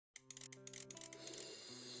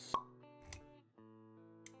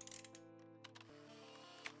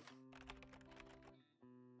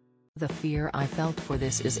The fear I felt for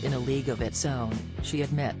this is in a league of its own, she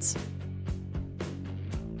admits.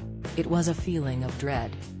 It was a feeling of dread.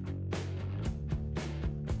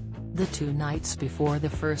 The 2 nights before the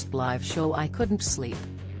first live show I couldn't sleep.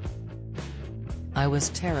 I was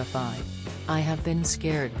terrified. I have been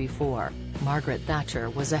scared before. Margaret Thatcher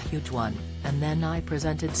was a huge one, and then I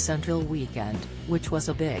presented Central Weekend, which was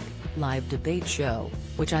a big, live debate show,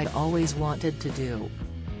 which I'd always wanted to do.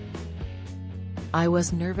 I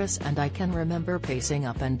was nervous and I can remember pacing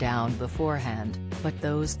up and down beforehand, but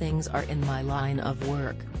those things are in my line of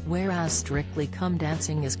work, whereas Strictly Come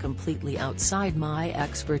Dancing is completely outside my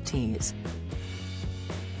expertise.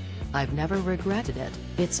 I've never regretted it.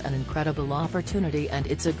 It's an incredible opportunity and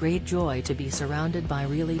it's a great joy to be surrounded by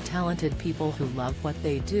really talented people who love what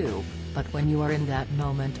they do, but when you are in that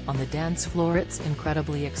moment on the dance floor it's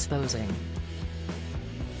incredibly exposing.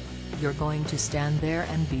 You're going to stand there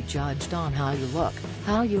and be judged on how you look,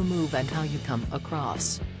 how you move and how you come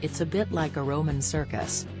across. It's a bit like a Roman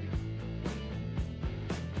circus.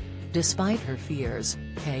 Despite her fears,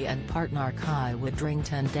 Kaye and partner Kaye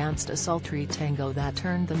Adams danced a sultry tango that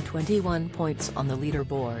turned them 21 points on the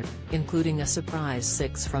leaderboard, including a surprise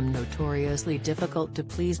 6 from notoriously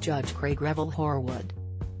difficult-to-please judge Craig Revel Horwood.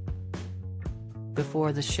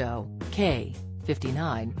 Before the show, Kaye,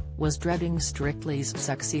 59, was dreading Strictly's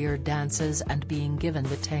sexier dances and being given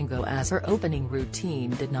the tango as her opening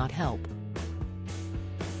routine did not help.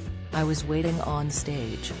 I was waiting on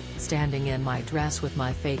stage, standing in my dress with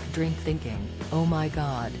my fake drink thinking, oh my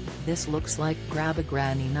god, this looks like grab a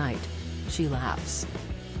granny night. She laughs.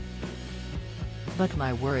 But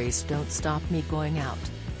my worries don't stop me going out.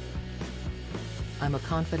 I'm a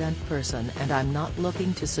confident person and I'm not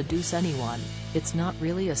looking to seduce anyone. It's not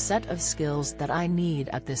really a set of skills that I need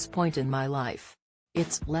at this point in my life.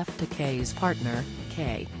 It's left to Kaye's partner,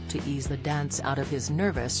 Kaye, to ease the dance out of his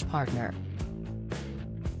nervous partner.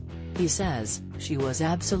 He says, she was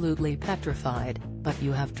absolutely petrified, but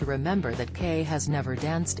you have to remember that Kaye has never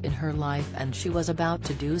danced in her life and she was about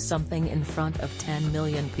to do something in front of 10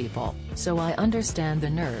 million people, so I understand the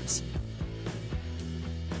nerves.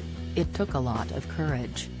 It took a lot of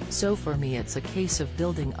courage, so for me it's a case of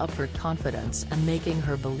building up her confidence and making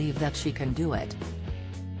her believe that she can do it.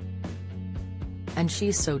 And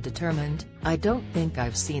she's so determined. I don't think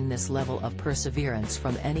I've seen this level of perseverance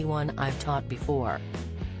from anyone I've taught before.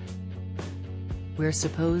 We're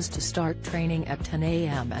supposed to start training at 10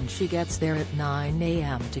 a.m. and she gets there at 9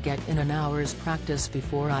 a.m. to get in an hour's practice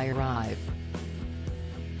before I arrive.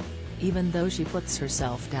 Even though she puts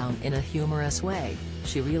herself down in a humorous way,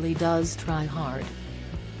 she really does try hard.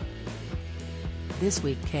 This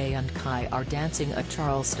week Kaye and Kaye are dancing at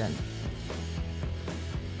Charleston.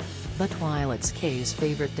 But while it's Kaye's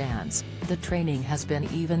favorite dance, the training has been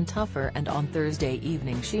even tougher and on Thursday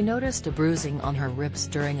evening she noticed a bruising on her ribs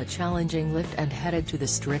during a challenging lift and headed to the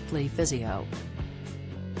Strictly physio.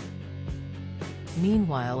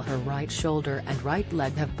 Meanwhile her right shoulder and right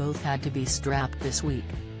leg have both had to be strapped this week.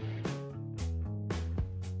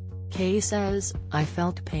 Kaye says, I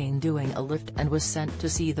felt pain doing a lift and was sent to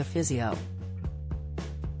see the physio.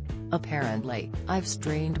 Apparently, I've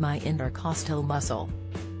strained my intercostal muscle.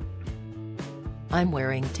 I'm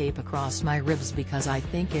wearing tape across my ribs because I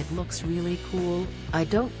think it looks really cool. I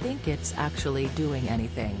don't think it's actually doing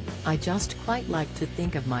anything, I just quite like to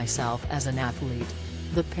think of myself as an athlete.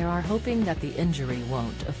 The pair are hoping that the injury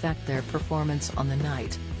won't affect their performance on the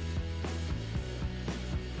night.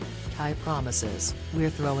 Kaye promises, we're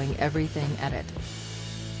throwing everything at it.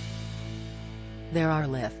 There are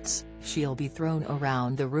lifts, she'll be thrown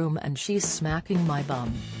around the room and she's smacking my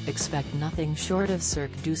bum. Expect nothing short of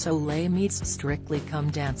Cirque du Soleil meets Strictly Come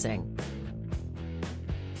Dancing.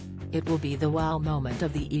 It will be the wow moment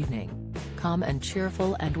of the evening. Calm and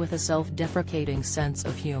cheerful and with a self-deprecating sense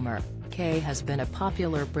of humor, Kaye has been a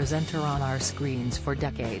popular presenter on our screens for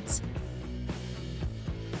decades.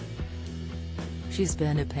 She's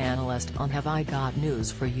been a panelist on Have I Got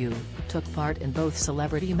News for You, took part in both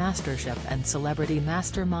Celebrity MasterChef and Celebrity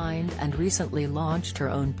Mastermind and recently launched her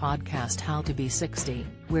own podcast How to Be 60,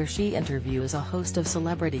 where she interviews a host of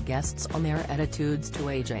celebrity guests on their attitudes to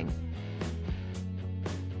aging.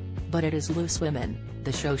 But it is Loose Women,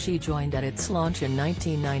 the show she joined at its launch in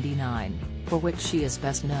 1999, for which she is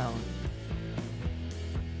best known.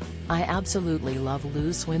 I absolutely love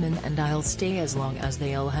Loose Women and I'll stay as long as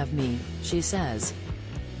they'll have me, she says.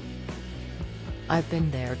 I've been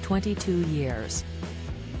there 22 years.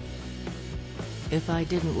 If I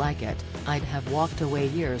didn't like it, I'd have walked away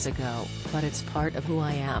years ago, but it's part of who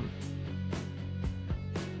I am.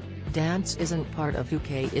 Dance isn't part of who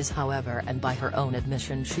Kaye is, however, and by her own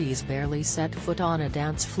admission she's barely set foot on a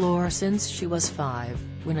dance floor since she was 5,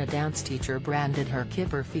 when a dance teacher branded her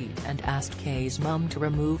kipper feet and asked Kaye's mum to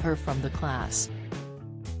remove her from the class.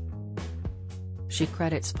 She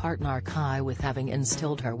credits partner Kaye with having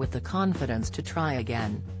instilled her with the confidence to try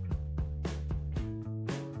again.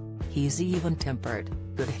 He's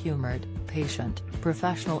even-tempered, good-humored, patient,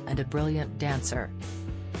 professional and a brilliant dancer.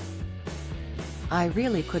 I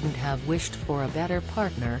really couldn't have wished for a better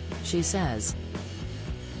partner, she says.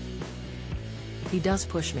 He does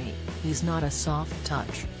push me, he's not a soft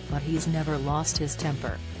touch, but he's never lost his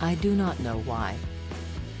temper. I do not know why.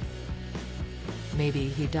 Maybe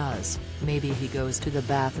he does, maybe he goes to the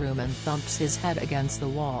bathroom and thumps his head against the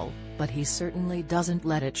wall, but he certainly doesn't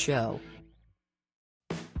let it show.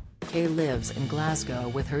 Kaye lives in Glasgow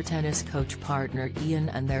with her tennis coach partner Ian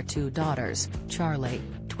and their 2 daughters, Charlie,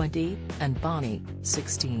 20, and Bonnie,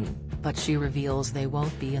 16, but she reveals they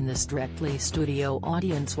won't be in the Strictly studio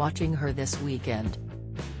audience watching her this weekend.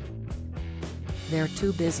 They're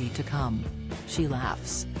too busy to come. She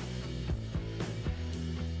laughs.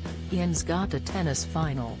 Ian's got a tennis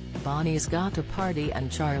final, Bonnie's got a party and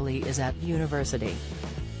Charlie is at university.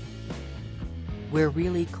 We're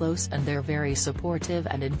really close and they're very supportive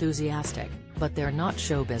and enthusiastic, but they're not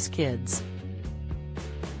showbiz kids.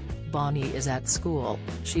 Bonnie is at school,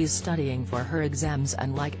 she's studying for her exams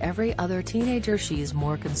and like every other teenager she's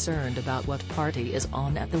more concerned about what party is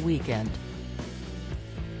on at the weekend.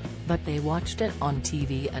 But they watched it on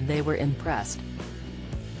TV and they were impressed.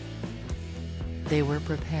 They were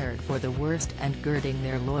prepared for the worst and girding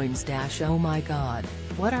their loins. Oh my god,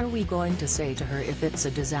 what are we going to say to her if it's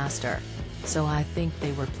a disaster? So I think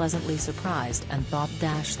they were pleasantly surprised and thought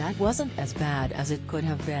that wasn't as bad as it could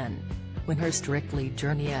have been. When her Strictly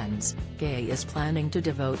journey ends, Kaye is planning to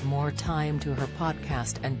devote more time to her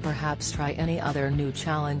podcast and perhaps try any other new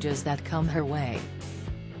challenges that come her way.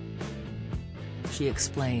 She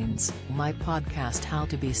explains, "My podcast How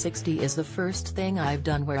to Be 60 is the first thing I've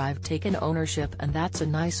done where I've taken ownership and that's a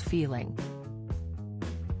nice feeling.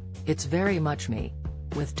 It's very much me.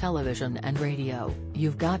 With television and radio,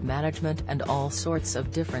 you've got management and all sorts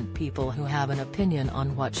of different people who have an opinion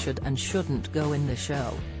on what should and shouldn't go in the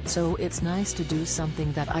show, so it's nice to do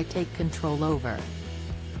something that I take control over.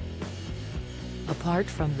 Apart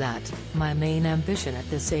from that, my main ambition at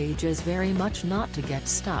this age is very much not to get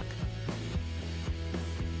stuck.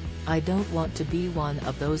 I don't want to be one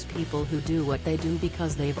of those people who do what they do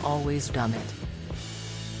because they've always done it.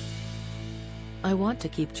 I want to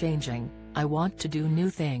keep changing. I want to do new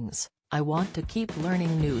things, I want to keep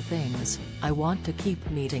learning new things, I want to keep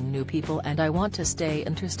meeting new people and I want to stay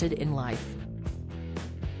interested in life."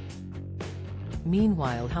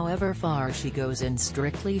 Meanwhile, however far she goes in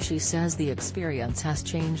Strictly, she says the experience has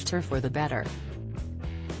changed her for the better.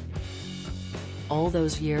 "All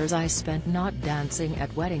those years I spent not dancing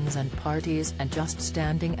at weddings and parties and just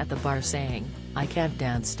standing at the bar saying, 'I can't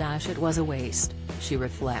dance', it was a waste," she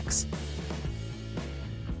reflects.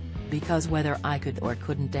 "Because whether I could or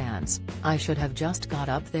couldn't dance, I should have just got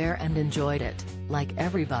up there and enjoyed it, like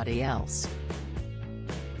everybody else.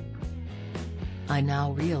 I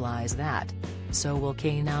now realize that. So will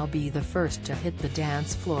Kaye now be the first to hit the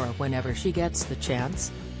dance floor whenever she gets the chance?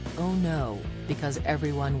 Oh no, because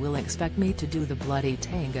everyone will expect me to do the bloody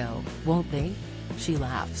tango, won't they?" She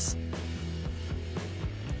laughs.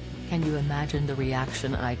 "Can you imagine the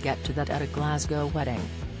reaction I'd get to that at a Glasgow wedding?"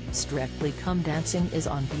 Strictly Come Dancing is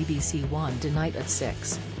on BBC One tonight at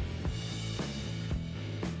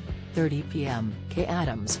 6:30 p.m. Kaye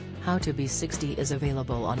Adams, How to Be 60 is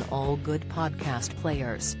available on all good podcast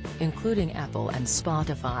players, including Apple and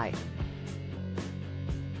Spotify.